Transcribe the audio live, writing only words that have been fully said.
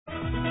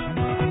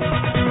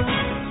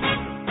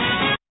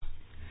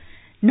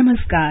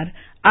नमस्कार।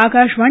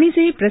 आकाशवाणी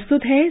से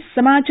प्रस्तुत है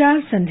समाचार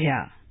संध्या।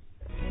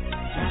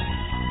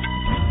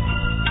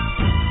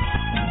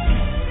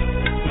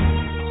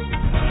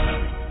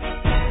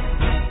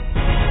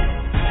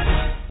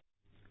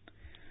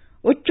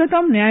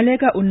 उच्चतम न्यायालय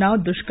का उन्नाव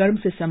दुष्कर्म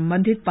से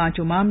संबंधित 5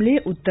 मामले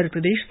उत्तर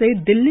प्रदेश से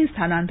दिल्ली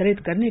स्थानांतरित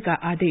करने का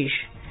आदेश।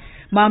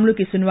 मामलों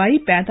की सुनवाई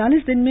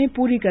 45 दिन में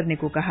पूरी करने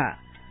को कहा।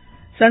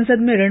 संसद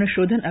में ऋण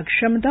शोधन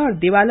अक्षमता और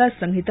दिवाला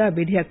संहिता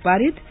विधेयक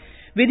पारित।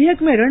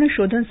 विधेयक में ऋण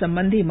शोधन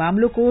संबंधी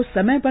मामलों को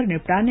समय पर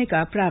निपटाने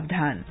का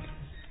प्रावधान।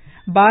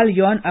 बाल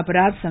यौन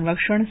अपराध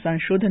संरक्षण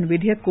संशोधन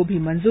विधेयक को भी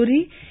मंजूरी।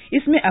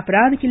 इसमें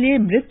अपराध के लिए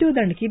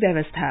मृत्युदंड की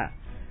व्यवस्था।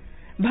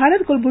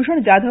 भारत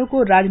कुलभूषण जाधव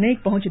को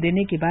राजनयिक पहुंच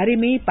देने के बारे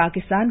में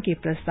पाकिस्तान के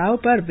प्रस्ताव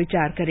पर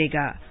विचार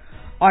करेगा।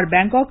 और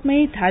बैंकॉक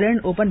में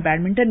थाईलैंड ओपन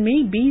बैडमिंटन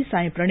में B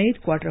Sai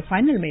Praneeth quarter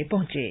final में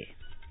पहुंचे।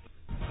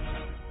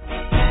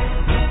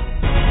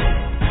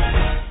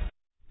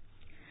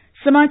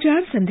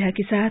 समाचार संध्या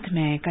के साथ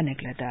मैं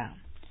कनकलता।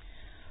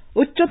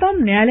 उच्चतम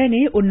न्यायालय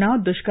ने उन्नाव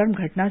दुष्कर्म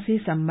घटना से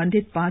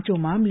संबंधित 5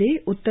 मामले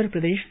उत्तर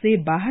प्रदेश से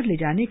बाहर ले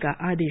जाने का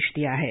आदेश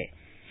दिया है।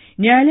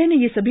 न्यायालय ने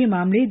ये सभी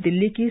मामले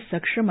दिल्ली की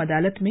सक्षम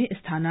अदालत में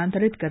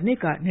स्थानांतरित करने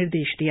का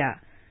निर्देश दिया।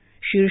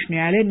 शीर्ष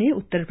न्यायालय ने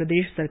उत्तर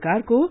प्रदेश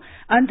सरकार को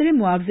अंतरिम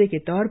मुआवजे के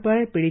तौर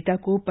पर पीड़िता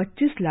को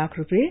 25 लाख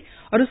रुपए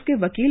और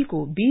उसके वकील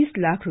को 20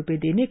 लाख रुपए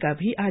देने का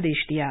भी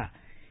आदेश दिया।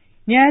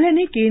 न्यायालय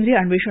ने केंद्रीय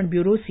अन्वेषण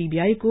ब्यूरो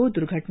सीबीआई को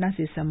दुर्घटना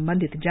से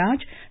संबंधित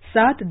जांच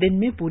 7 दिन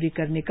में पूरी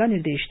करने का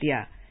निर्देश दिया।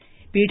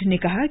 पीठ ने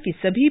कहा कि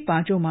सभी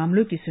 5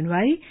 मामलों की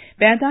सुनवाई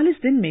 45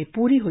 दिन में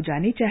पूरी हो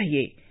जानी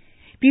चाहिए।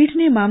 पीठ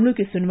ने मामलों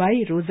की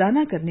सुनवाई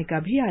रोजाना करने का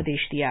भी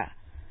आदेश दिया।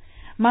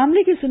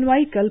 मामले की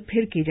सुनवाई कल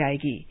फिर की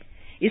जाएगी।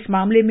 इस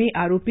मामले में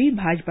आरोपी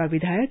भाजपा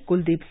विधायक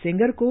कुलदीप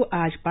सेंगर को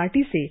आज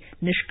पार्टी से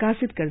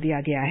निष्कासित कर दिया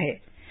गया है।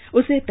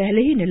 उसे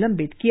पहले ही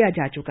निलंबित किया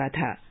जा चुका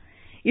था।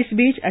 इस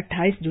बीच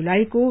 28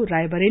 जुलाई को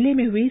रायबरेली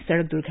में हुई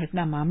सड़क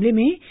दुर्घटना मामले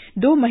में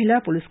 2 महिला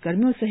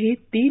पुलिसकर्मियों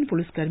सहित 3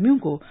 पुलिसकर्मियों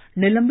को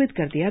निलंबित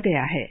कर दिया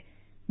गया है।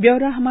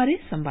 ब्यौरा हमारे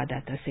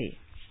संवाददाता से।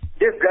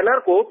 जिस गनर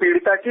को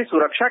पीड़िता की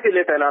सुरक्षा के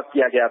लिए तैनात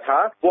किया गया था,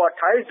 वो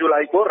 28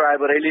 जुलाई को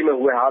रायबरेली में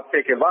हुए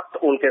हादसे के वक्त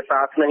उनके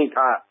साथ नहीं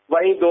था।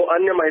 वहीं 2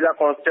 अन्य महिला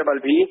कांस्टेबल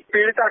भी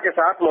पीड़िता के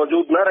साथ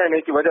मौजूद न रहने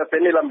की वजह से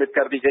निलंबित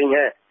कर दी गई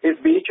हैं। इस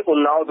बीच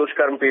उन्नाव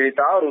दुष्कर्म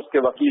पीड़िता और उसके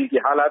वकील की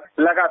हालत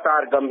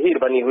लगातार गंभीर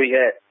बनी हुई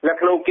है।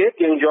 लखनऊ के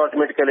किंग जॉर्ज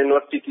मेडिकल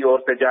यूनिवर्सिटी की ओर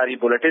से जारी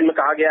बुलेटिन में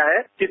कहा गया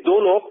है कि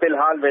दोनों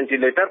फिलहाल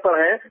वेंटिलेटर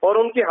पर हैं और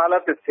उनकी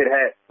हालत स्थिर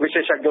है।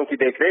 विशेषज्ञों की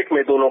देखरेख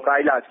में दोनों का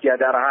इलाज किया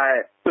जा रहा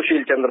है।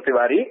 सुशील चंद्र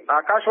तिवारी,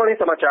 आकाशवाणी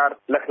समाचार,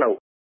 लखनऊ।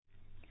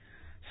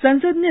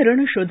 संसद ने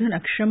ऋण शोधन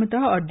अक्षमता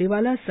और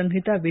दिवाला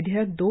संहिता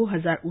विधेयक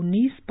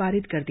 2019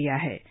 पारित कर दिया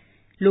है।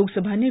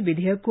 लोकसभा ने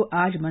विधेयक को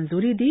आज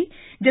मंजूरी दी,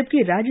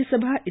 जबकि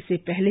राज्यसभा इसे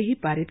पहले ही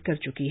पारित कर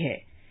चुकी है।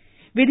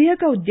 विधेयक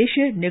का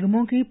उद्देश्य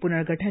निगमों की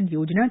पुनर्गठन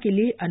योजना के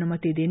लिए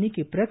अनुमति देने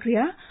की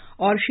प्रक्रिया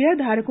और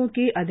शेयरधारकों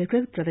के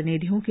अधिकृत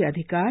प्रतिनिधियों के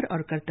अधिकार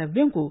और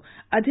कर्तव्यों को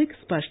अधिक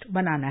स्पष्ट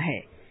बनाना है।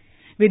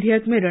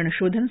 विधेयक में ऋण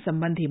शोधन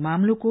संबंधी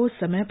मामलों को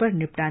समय पर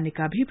निपटाने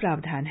का भी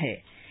प्रावधान है।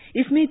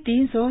 इसमें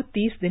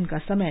 330 दिन का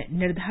समय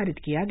निर्धारित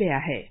किया गया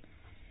है।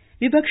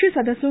 विपक्षी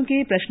सदस्यों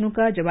के प्रश्नों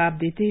का जवाब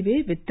देते हुए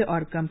वित्त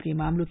और कंपनी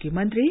मामलों की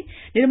मंत्री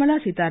निर्मला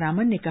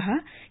सीतारामन ने कहा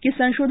कि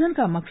संशोधन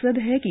का मकसद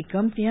है कि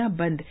कंपनियां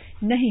बंद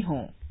नहीं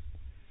हों।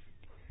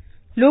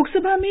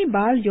 लोकसभा में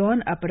बाल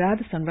यौन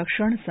अपराध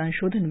संरक्षण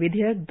संशोधन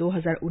विधेयक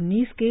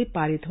 2019 के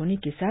पारित होने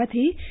के साथ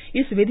ही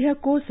इस विधेयक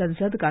को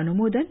संसद का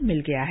अनुमोदन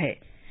मिल गया है।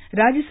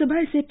 राज्यसभा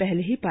इसे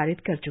पहले ही पारित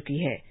कर चुकी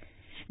है।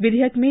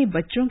 विधेयक में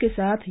बच्चों के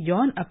साथ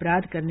यौन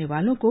अपराध करने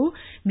वालों को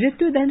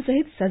मृत्युदंड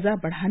सहित सजा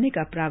बढ़ाने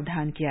का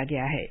प्रावधान किया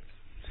गया है।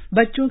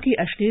 बच्चों की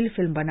अश्लील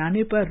फिल्म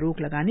बनाने पर रोक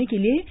लगाने के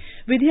लिए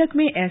विधेयक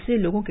में ऐसे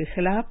लोगों के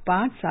खिलाफ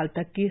 5 साल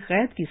तक की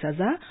कैद की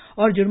सजा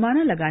और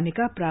जुर्माना लगाने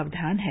का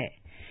प्रावधान है।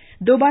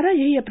 दोबारा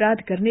यही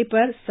अपराध करने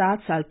पर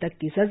 7 साल तक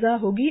की सजा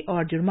होगी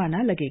और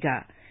जुर्माना लगेगा।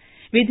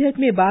 विधेयक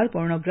में बाल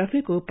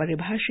पोर्नोग्राफी को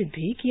परिभाषित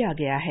भी किया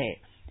गया है।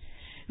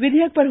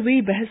 विधेयक पर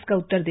हुई बहस का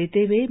उत्तर देते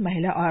हुए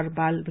महिला और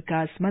बाल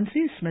विकास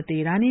मंत्री स्मृति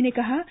ईरानी ने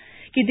कहा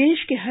कि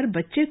देश के हर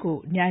बच्चे को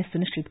न्याय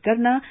सुनिश्चित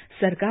करना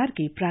सरकार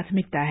की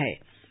प्राथमिकता है।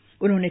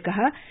 उन्होंने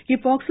कहा कि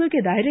पॉक्सो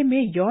के दायरे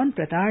में यौन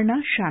प्रताड़ना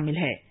शामिल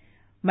है।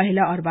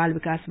 महिला और बाल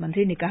विकास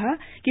मंत्री ने कहा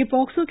कि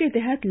पॉक्सो के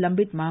तहत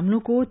लंबित मामलों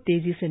को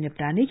तेजी से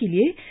निपटाने के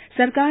लिए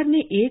सरकार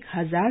ने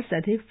 1000 से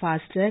अधिक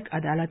फास्ट ट्रैक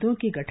अदालतों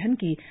के गठन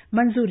की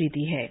मंजूरी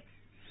दी है।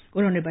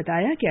 उन्होंने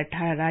बताया कि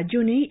 18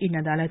 राज्यों ने इन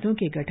अदालतों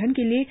के गठन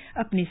के लिए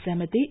अपनी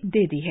सहमति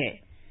दे दी है।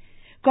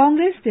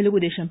 कांग्रेस, तेलुगु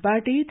देशम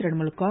पार्टी,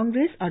 तृणमूल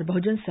कांग्रेस और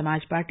बहुजन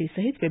समाज पार्टी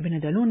सहित विभिन्न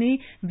दलों ने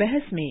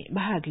बहस में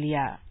भाग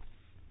लिया।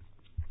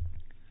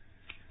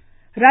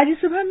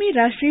 राज्यसभा में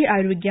राष्ट्रीय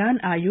आयुर्विज्ञान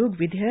आयोग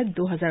विधेयक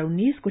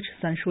 2019 कुछ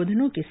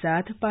संशोधनों के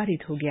साथ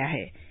पारित हो गया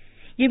है।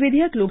 ये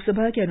विधेयक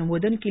लोकसभा के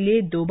अनुमोदन के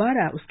लिए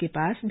दोबारा उसके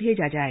पास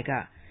भेजा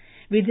जाएगा।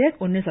 विधेयक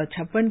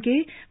 1956 के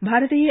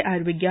भारतीय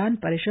आयुर्विज्ञान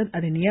परिषद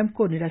अधिनियम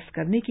को निरस्त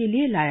करने के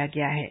लिए लाया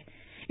गया है।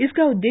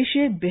 इसका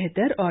उद्देश्य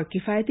बेहतर और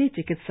किफायती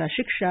चिकित्सा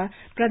शिक्षा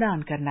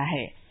प्रदान करना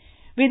है।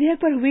 विधेयक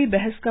पर हुई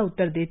बहस का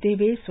उत्तर देते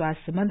हुए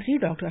स्वास्थ्य मंत्री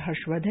डॉक्टर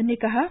हर्षवर्धन ने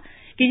कहा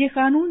कि ये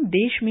कानून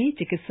देश में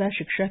चिकित्सा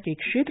शिक्षा के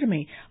क्षेत्र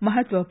में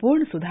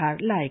महत्वपूर्ण सुधार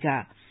लाएगा।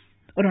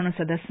 उन्होंने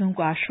सदस्यों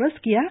को आश्वस्त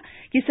किया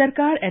कि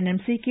सरकार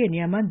एनएमसी के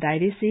नियमन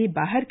दायरे से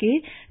बाहर के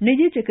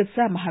निजी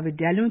चिकित्सा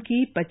महाविद्यालयों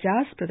की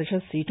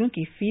 50% सीटों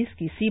की फीस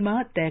की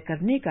सीमा तय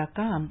करने का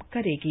काम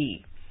करेगी।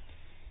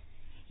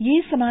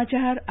 ये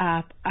समाचार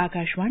आप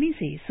आकाशवाणी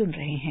से सुन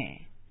रहे हैं।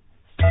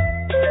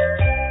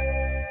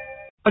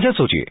 अच्छा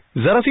सोचिए,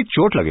 जरा सी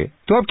चोट लगे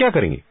तो आप क्या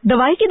करेंगी?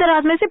 दवाई की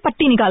दराज में से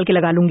पट्टी निकाल के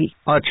लगा लूंगी।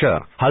 अच्छा,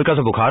 हल्का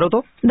सा बुखार हो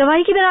तो?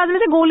 दवाई की दराज में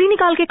से गोली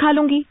निकाल के खा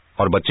लूंगी।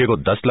 और बच्चे को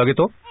दस्त लगे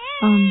तो?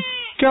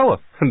 क्या हुआ?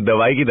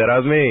 दवाई की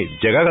दराज में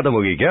जगह खत्म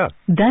होगी क्या?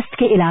 दस्त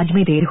के इलाज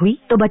में देर हुई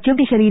तो बच्चों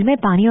के शरीर में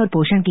पानी और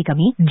पोषण की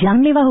कमी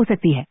जानलेवा हो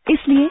सकती है।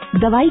 इसलिए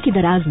दवाई की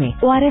दराज में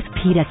ORS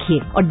भी रखिए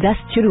और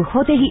दस्त शुरू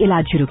होते ही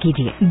इलाज शुरू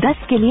कीजिए।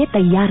 दस्त के लिए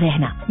तैयार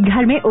रहना,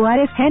 घर में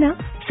ORS है ना,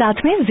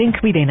 साथ में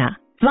जिंक भी देना।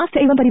 स्वास्थ्य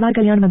एवं परिवार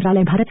कल्याण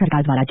मंत्रालय, भारत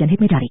सरकार द्वारा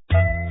जनहित में जारी।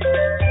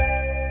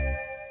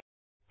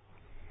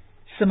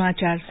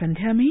 समाचार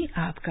संध्या में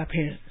आपका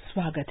फिर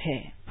स्वागत है।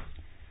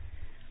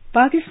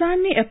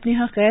 पाकिस्तान ने अपने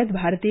यहां कैद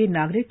भारतीय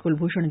नागरिक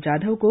कुलभूषण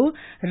जाधव को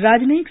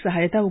राजनयिक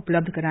सहायता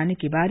उपलब्ध कराने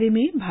के बारे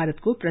में भारत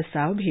को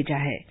प्रस्ताव भेजा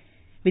है।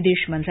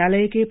 विदेश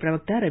मंत्रालय के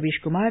प्रवक्ता रवीश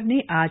कुमार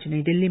ने आज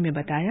नई दिल्ली में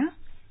बताया,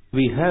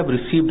 We have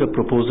received a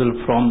proposal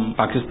from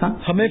Pakistan.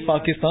 हमें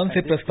पाकिस्तान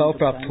से प्रस्ताव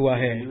प्राप्त हुआ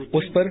है।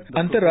 उस पर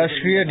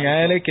अंतर्राष्ट्रीय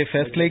न्यायालय के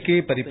फैसले के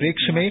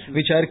परिप्रेक्ष्य में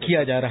विचार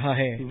किया जा रहा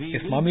है।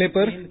 इस मामले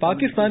पर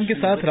पाकिस्तान के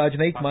साथ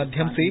राजनयिक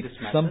माध्यम से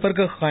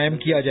संपर्क कायम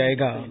किया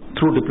जाएगा।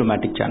 Through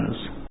diplomatic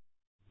channels.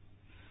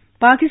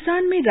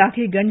 पाकिस्तान में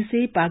राखीगंज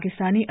से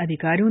पाकिस्तानी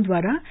अधिकारियों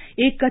द्वारा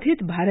एक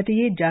कथित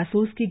भारतीय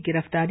जासूस की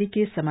गिरफ्तारी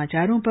के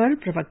समाचारों पर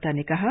प्रवक्ता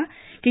ने कहा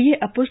कि ये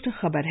अपुष्ट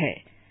खबर है।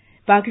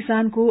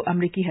 पाकिस्तान को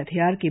अमरीकी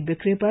हथियार की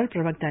बिक्री पर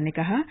प्रवक्ता ने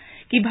कहा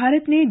कि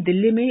भारत ने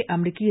दिल्ली में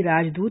अमरीकी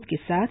राजदूत के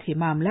साथ ये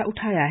मामला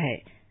उठाया है।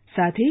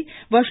 साथ ही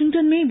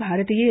वाशिंगटन में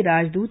भारतीय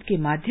राजदूत के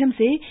माध्यम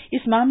से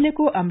इस मामले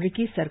को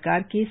अमरीकी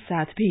सरकार के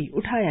साथ भी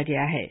उठाया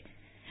गया है।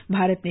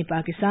 भारत ने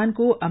पाकिस्तान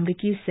को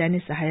अमरीकी सैन्य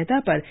सहायता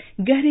पर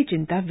गहरी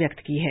चिंता व्यक्त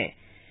की है।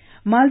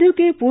 मालदीव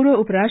के पूर्व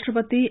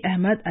उपराष्ट्रपति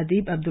अहमद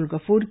अदीब अब्दुल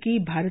गफूर की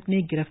भारत में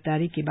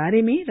गिरफ्तारी के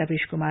बारे में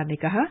रवीश कुमार ने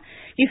कहा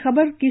कि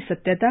खबर की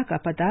सत्यता का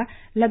पता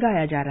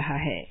लगाया जा रहा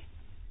है।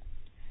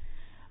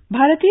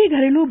 भारतीय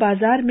घरेलू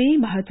बाजार में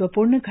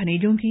महत्वपूर्ण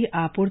खनिजों की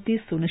आपूर्ति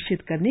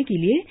सुनिश्चित करने के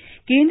लिए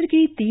केंद्र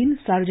की 3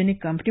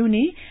 सार्वजनिक कंपनियों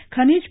ने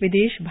खनिज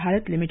विदेश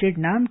भारत लिमिटेड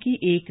नाम की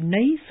एक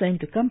नई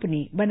संयुक्त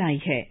कंपनी बनाई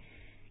है।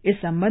 इस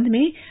संबंध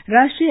में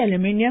राष्ट्रीय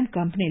Aluminium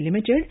Company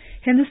Limited,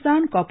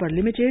 Hindustan Copper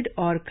Limited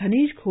और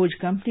खनिज खोज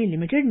कंपनी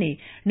लिमिटेड ने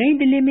नई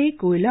दिल्ली में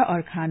कोयला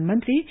और खान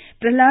मंत्री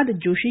प्रहलाद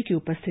जोशी की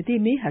उपस्थिति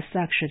में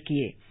हस्ताक्षर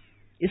किए।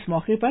 इस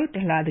मौके पर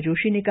प्रहलाद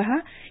जोशी ने कहा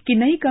कि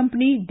नई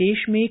कंपनी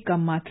देश में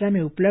कम मात्रा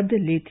में उपलब्ध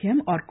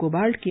लिथियम और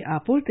कोबाल्ट की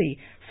आपूर्ति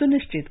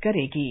सुनिश्चित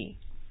करेगी।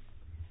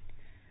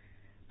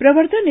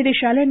 प्रवर्तन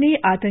निदेशालय ने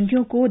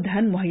आतंकियों को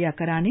धन मुहैया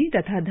कराने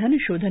तथा धन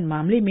शोधन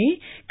मामले में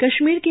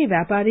कश्मीर के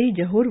व्यापारी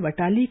जहूर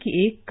वटाली की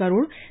 1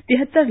 करोड़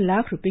 73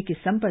 लाख रुपए की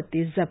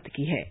संपत्ति जब्त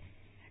की है।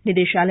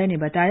 निदेशालय ने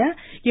बताया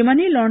कि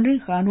मनी लॉन्ड्रिंग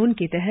कानून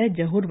के तहत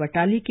जहूर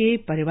वटाली के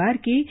परिवार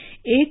की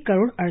 1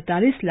 करोड़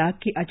 48 लाख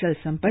की अचल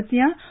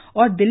संपत्तियां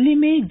और दिल्ली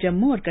में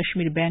जम्मू और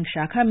कश्मीर बैंक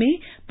शाखा में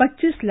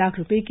 25 लाख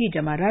रुपए की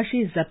जमा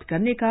राशि जब्त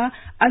करने का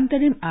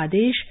अंतरिम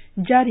आदेश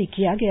जारी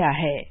किया गया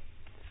है।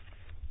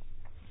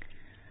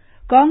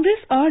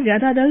 कांग्रेस और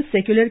जनता दल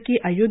सेक्यूलर के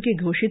अयोग्य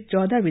घोषित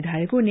 14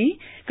 विधायकों ने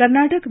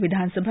कर्नाटक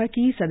विधानसभा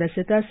की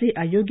सदस्यता से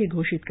अयोग्य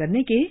घोषित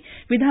करने के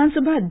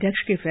विधानसभा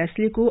अध्यक्ष के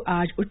फैसले को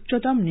आज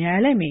उच्चतम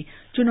न्यायालय में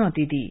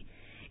चुनौती दी।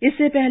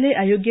 इससे पहले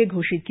अयोग्य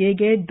घोषित किए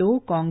गए 2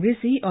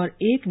 कांग्रेसी और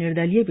 1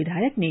 निर्दलीय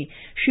विधायक ने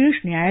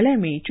शीर्ष न्यायालय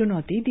में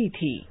चुनौती दी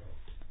थी।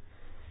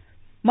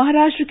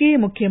 महाराष्ट्र के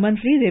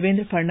मुख्यमंत्री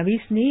देवेंद्र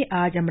फडणवीस ने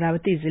आज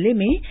अमरावती जिले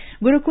में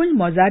गुरुकुंज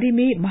मौजारी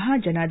में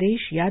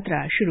महाजनादेश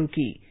यात्रा शुरू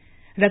की।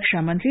 रक्षा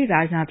मंत्री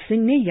राजनाथ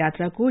सिंह ने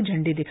यात्रा को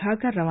झंडी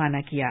दिखाकर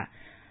रवाना किया।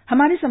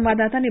 हमारे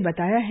संवाददाता ने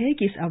बताया है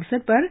कि इस अवसर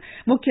पर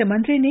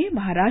मुख्यमंत्री ने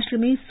महाराष्ट्र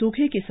में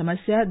सूखे की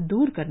समस्या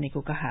दूर करने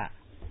को कहा।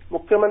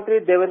 मुख्यमंत्री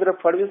देवेंद्र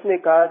फडणवीस ने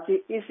कहा कि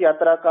इस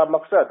यात्रा का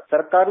मकसद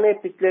सरकार ने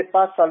पिछले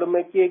 5 सालों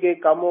में किए गए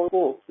कामों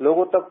को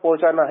लोगों तक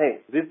पहुंचाना है।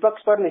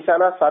 विपक्ष पर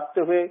निशाना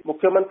साधते हुए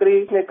मुख्यमंत्री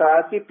ने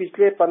कहा कि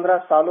पिछले 15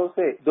 सालों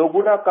से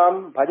दोगुना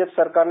काम भाजपा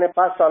सरकार ने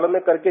 5 सालों में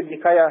करके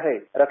दिखाया है।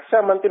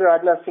 रक्षा मंत्री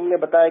राजनाथ सिंह ने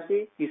बताया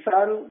कि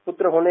किसान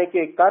पुत्र होने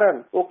के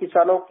कारण वो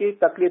किसानों की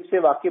तकलीफ से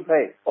वाकिफ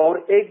है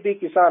और एक भी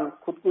किसान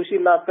खुदकुशी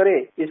न करे,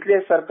 इसलिए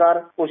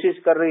सरकार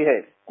कोशिश कर रही है।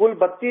 कुल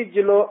 32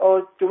 जिलों और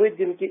 24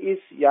 दिन की इस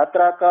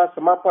यात्रा का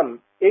समापन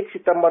 1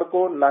 सितंबर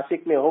को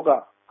नासिक में होगा।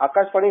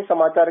 आकाशवाणी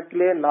समाचार के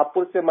लिए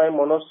नागपुर से मैं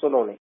मनोज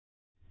सोनोने।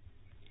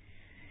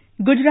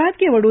 गुजरात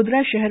के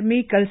वडोदरा शहर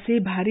में कल से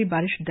भारी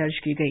बारिश दर्ज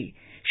की गई।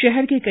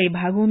 शहर के कई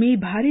भागों में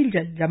भारी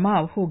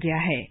जलजमाव हो गया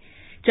है।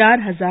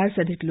 4000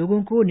 से अधिक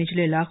लोगों को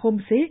निचले इलाकों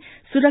से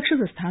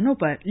सुरक्षित स्थानों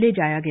पर ले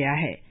जाया गया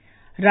है।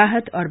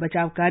 राहत और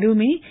बचाव कार्यों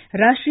में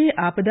राष्ट्रीय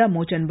आपदा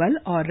मोचन बल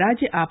और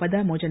राज्य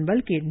आपदा मोचन बल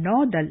के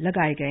 9 दल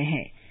लगाए गए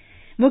हैं।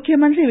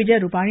 मुख्यमंत्री विजय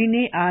रूपाणी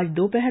ने आज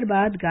दोपहर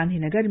बाद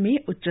गांधीनगर में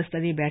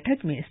उच्चस्तरीय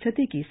बैठक में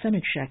स्थिति की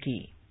समीक्षा की।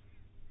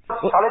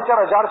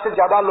 4,500 से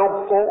ज्यादा लोग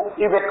को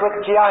इवैक्यूएट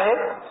किया है,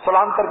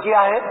 स्थलांतर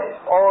किया है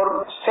और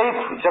सेफ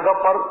जगह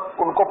पर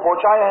उनको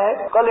पहुंचाया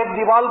है। कल एक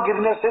दीवार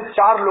गिरने से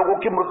 4 लोगों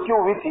की मृत्यु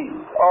हुई थी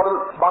और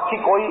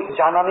बाकी कोई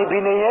जानानी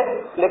भी नहीं है,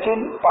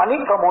 लेकिन पानी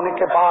कम होने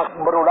के बाद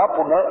बरोड़ा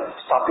पुनः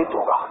स्थापित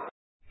होगा।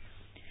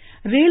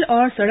 रेल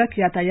और सड़क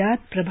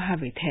यातायात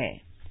प्रभावित है।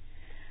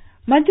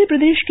 मध्य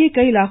प्रदेश के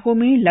कई इलाकों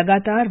में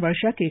लगातार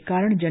वर्षा के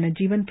कारण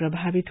जनजीवन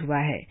प्रभावित हुआ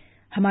है।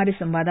 हमारे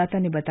संवाददाता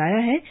ने बताया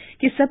है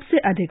कि सबसे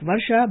अधिक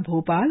वर्षा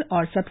भोपाल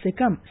और सबसे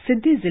कम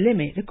सिद्दी जिले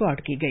में रिकॉर्ड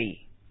की गई।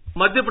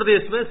 मध्य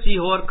प्रदेश में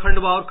सीहोर,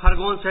 खंडवा और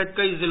खरगोन सहित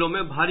कई जिलों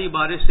में भारी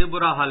बारिश से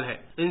बुरा हाल है।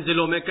 इन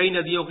जिलों में कई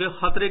नदियों के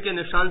खतरे के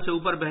निशान से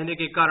ऊपर बहने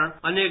के कारण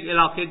अनेक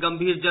इलाके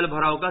गंभीर जल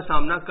भराव का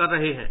सामना कर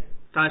रहे हैं।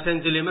 रायसेन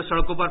जिले में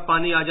सड़कों पर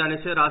पानी आ जाने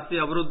से रास्ते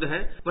अवरुद्ध हैं,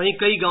 वहीं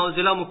कई गांव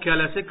जिला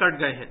मुख्यालय से कट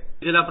गए हैं।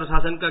 जिला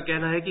प्रशासन का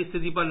कहना है कि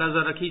स्थिति पर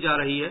नजर रखी जा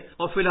रही है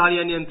और फिलहाल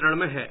यह नियंत्रण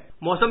में है।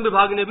 मौसम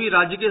विभाग ने भी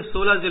राज्य के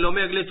 16 जिलों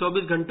में अगले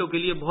 24 घंटों के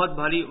लिए बहुत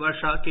भारी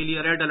वर्षा के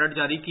लिए रेड अलर्ट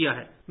जारी किया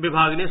है।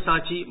 विभाग ने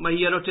सांची,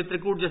 मैहर और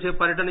चित्रकूट जैसे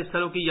पर्यटन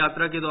स्थलों की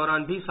यात्रा के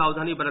दौरान भी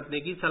सावधानी बरतने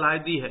की सलाह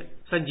दी है।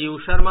 संजीव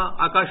शर्मा,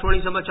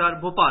 आकाशवाणी समाचार,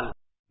 भोपाल।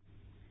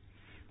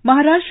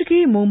 महाराष्ट्र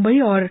के मुंबई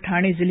और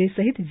ठाणे जिले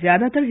सहित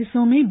ज्यादातर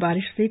हिस्सों में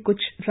बारिश से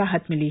कुछ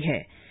राहत मिली है।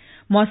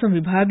 मौसम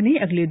विभाग ने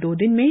अगले 2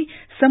 दिन में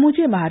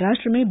समूचे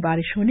महाराष्ट्र में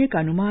बारिश होने का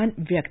अनुमान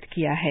व्यक्त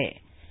किया है।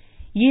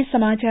 ये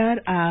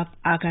समाचार आप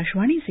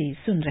आकाशवाणी से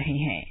सुन रहे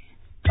हैं।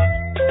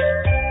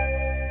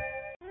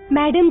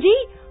 मैडम जी,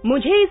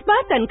 मुझे इस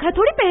बार तनख्वाह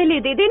थोड़ी पहले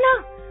दे देना।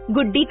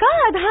 गुड्डी का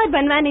आधार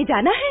बनवाने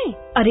जाना है।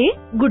 अरे,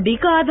 गुड्डी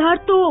का आधार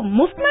तो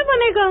मुफ्त में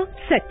बनेगा।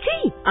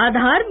 सच्ची?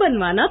 आधार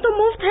बनवाना तो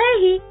मुफ्त है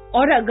ही,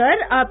 और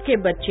अगर आपके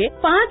बच्चे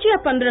 5 या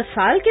 15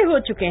 साल के हो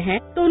चुके हैं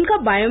तो उनका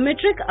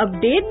बायोमेट्रिक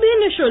अपडेट भी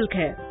निःशुल्क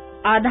है।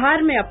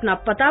 आधार में अपना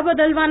पता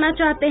बदलवाना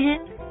चाहते हैं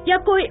या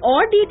कोई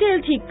और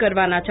डिटेल ठीक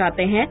करवाना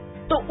चाहते हैं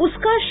तो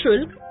उसका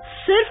शुल्क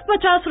सिर्फ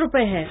 50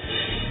 रुपए है।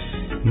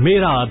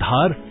 मेरा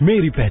आधार,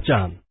 मेरी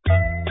पहचान।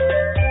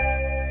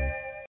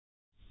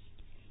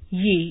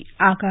 ये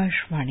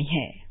आकाशवाणी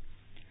है।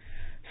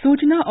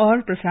 सूचना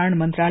और प्रसारण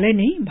मंत्रालय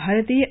ने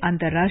भारतीय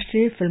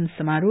अंतर्राष्ट्रीय फिल्म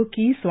समारोह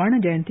की स्वर्ण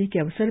जयंती के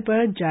अवसर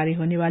पर जारी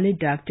होने वाले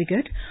डाक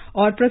टिकट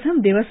और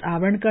प्रथम दिवस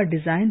आवरण का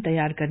डिजाइन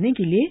तैयार करने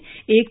के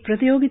लिए एक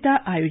प्रतियोगिता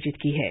आयोजित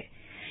की है।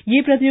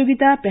 ये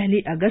प्रतियोगिता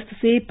 1 अगस्त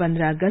से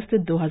 15 अगस्त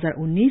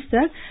 2019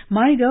 तक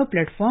माईगव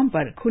प्लेटफॉर्म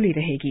पर खुली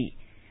रहेगी।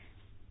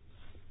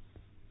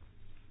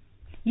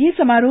 ये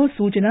समारोह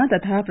सूचना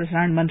तथा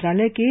प्रसारण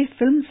मंत्रालय के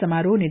फिल्म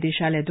समारोह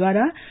निदेशालय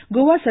द्वारा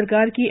गोवा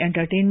सरकार की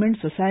एंटरटेनमेंट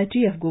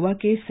सोसाइटी ऑफ गोवा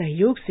के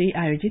सहयोग से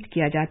आयोजित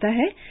किया जाता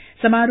है।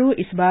 समारोह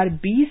इस बार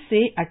 20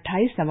 से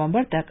 28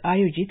 नवंबर तक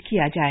आयोजित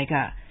किया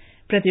जाएगा।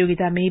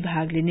 प्रतियोगिता में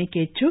भाग लेने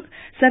के इच्छुक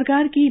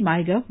सरकार की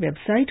माईगव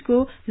वेबसाइट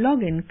को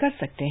लॉग इन कर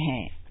सकते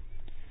हैं।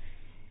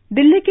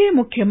 दिल्ली के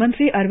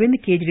मुख्यमंत्री अरविंद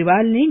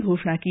केजरीवाल ने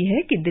घोषणा की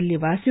है कि दिल्ली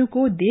वासियों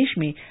को देश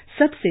में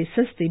सबसे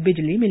सस्ती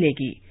बिजली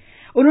मिलेगी।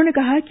 उन्होंने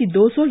कहा कि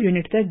 200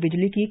 यूनिट तक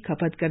बिजली की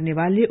खपत करने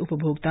वाले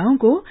उपभोक्ताओं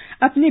को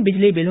अपने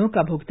बिजली बिलों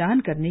का भुगतान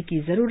करने की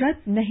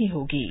जरूरत नहीं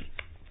होगी।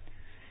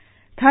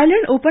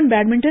 थाईलैंड ओपन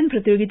बैडमिंटन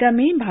प्रतियोगिता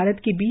में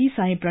भारत के B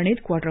Sai Praneeth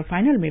quarter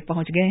final में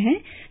पहुंच गए हैं,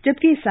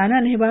 जबकि सायना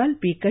नेहवाल,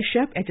 पी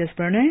कश्यप, एचएस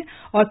प्रणय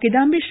और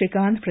किदाम्बी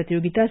श्रीकांत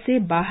प्रतियोगिता से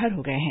बाहर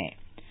हो गए हैं।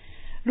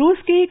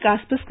 रूस के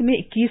कास्पिस्क में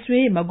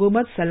 21वें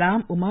मगोमद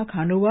सलाम उमा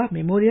खानोवा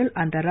मेमोरियल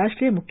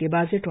अंतर्राष्ट्रीय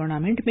मुक्केबाजी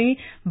टूर्नामेंट में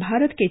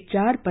भारत के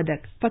 4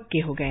 पदक पक्के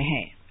हो गए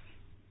हैं।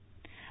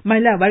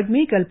 महिला वर्ग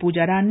में कल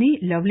पूजा रानी,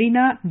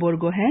 लवलीना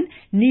बोरगोहेन,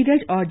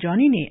 नीरज और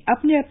जॉनी ने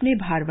अपने अपने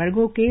भार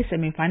वर्गों के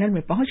सेमीफाइनल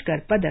में पहुंचकर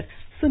पदक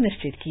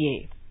सुनिश्चित किए।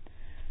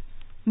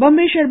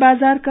 बॉम्बे शेयर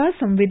बाजार का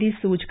संवेदी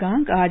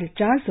सूचकांक आज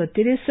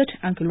 463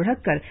 अंक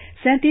लुढ़ककर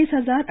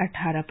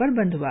 37,018 पर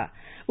बंद हुआ।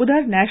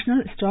 उधर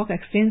नेशनल स्टॉक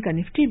एक्सचेंज का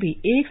निफ्टी भी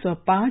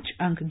 105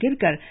 अंक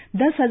गिरकर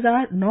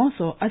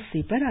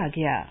 10,980 पर आ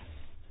गया।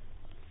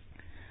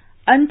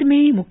 अंत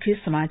में मुख्य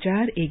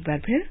समाचार एक बार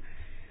फिर।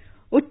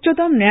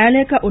 उच्चतम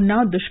न्यायालय का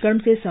उन्नाव दुष्कर्म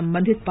से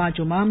संबंधित 5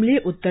 मामले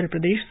उत्तर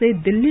प्रदेश से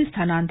दिल्ली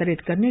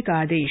स्थानांतरित करने का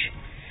आदेश।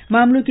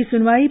 मामलों की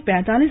सुनवाई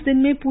 45 दिन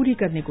में पूरी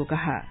करने को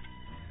कहा।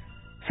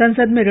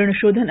 संसद में ऋण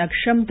शोधन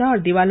अक्षमता और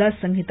दिवाला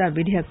संहिता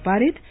विधेयक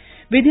पारित।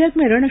 विधेयक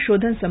में ऋण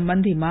शोधन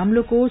संबंधी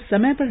मामलों को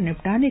समय पर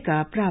निपटाने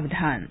का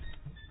प्रावधान।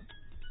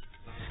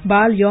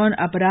 बाल यौन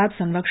अपराध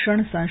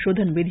संरक्षण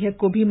संशोधन विधेयक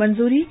को भी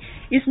मंजूरी।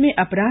 इसमें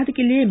अपराध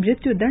के लिए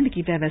मृत्युदंड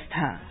की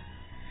व्यवस्था।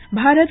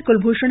 भारत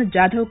कुलभूषण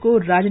जाधव को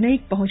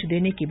राजनयिक पहुंच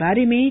देने के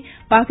बारे में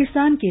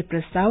पाकिस्तान के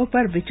प्रस्ताव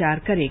पर विचार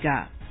करेगा।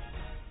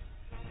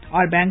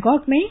 और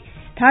बैंकॉक में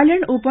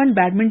थाईलैंड ओपन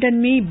बैडमिंटन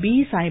में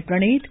B Sai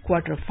Praneeth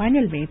quarter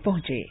final में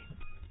पहुंचे।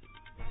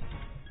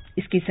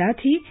 इसके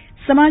साथ ही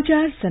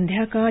समाचार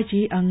संध्या का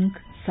ये अंक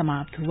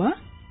समाप्त हुआ।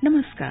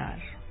 नमस्कार।